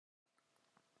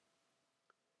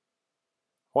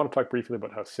want to talk briefly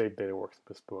about how save data works in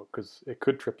Bespoke because it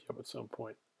could trip you up at some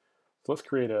point. So let's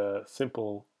create a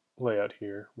simple layout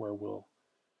here where we'll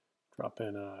drop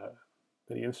in a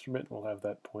MIDI instrument. We'll have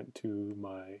that point to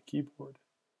my keyboard,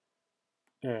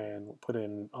 and we'll put in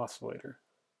an oscillator.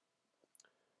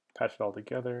 Patch it all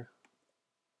together.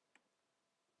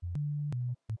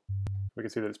 We can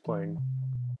see that it's playing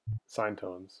sine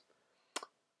tones.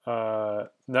 Now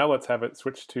let's have it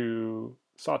switch to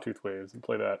sawtooth waves and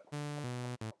play that.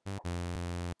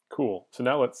 Cool. So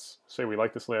now let's say we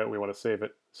like this layout, we want to save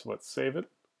it. So let's save it.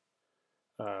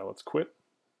 Let's quit,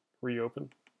 reopen.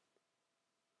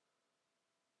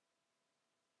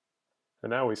 And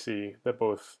now we see that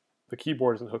both the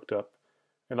keyboard isn't hooked up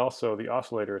and also the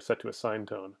oscillator is set to a sine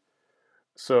tone.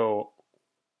 So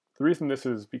the reason this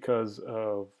is because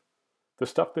of the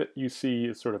stuff that you see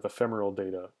is sort of ephemeral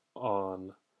data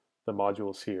on the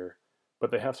modules here,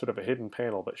 but they have sort of a hidden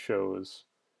panel that shows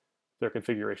their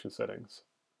configuration settings.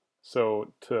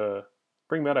 So to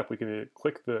bring that up, we can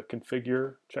click the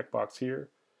configure checkbox here,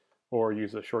 or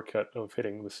use a shortcut of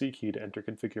hitting the C key to enter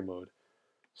configure mode.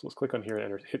 So let's click on here and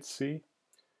enter, hit C,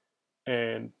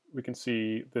 and we can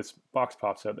see this box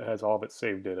pops out that has all of its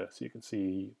saved data. So you can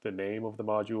see the name of the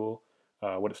module,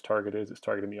 what its target is, it's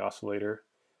targeting the oscillator,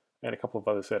 and a couple of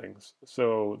other settings.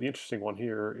 So the interesting one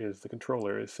here is the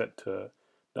controller is set to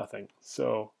nothing.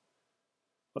 So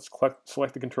let's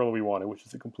select the controller we wanted, which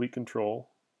is the complete control.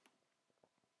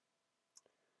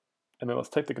 And then let's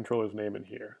type the controller's name in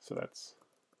here. So that's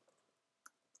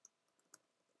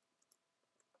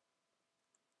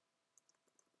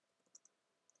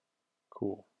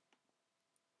cool.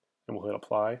 And we'll hit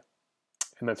apply.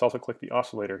 And let's also click the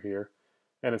oscillator here.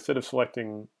 And instead of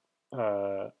selecting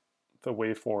the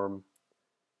waveform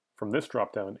from this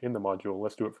dropdown in the module,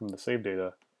 let's do it from the save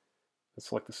data. Let's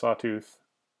select the sawtooth,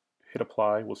 hit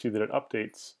apply. We'll see that it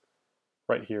updates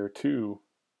right here to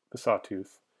the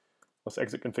sawtooth. Let's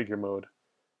exit configure mode.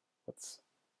 Let's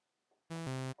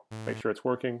make sure it's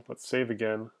working. Let's save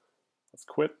again. Let's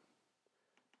quit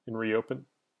and reopen.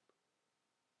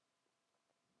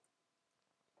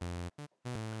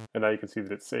 And now you can see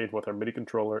that it's saved with our MIDI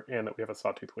controller and that we have a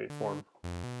sawtooth waveform.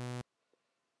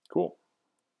 Cool.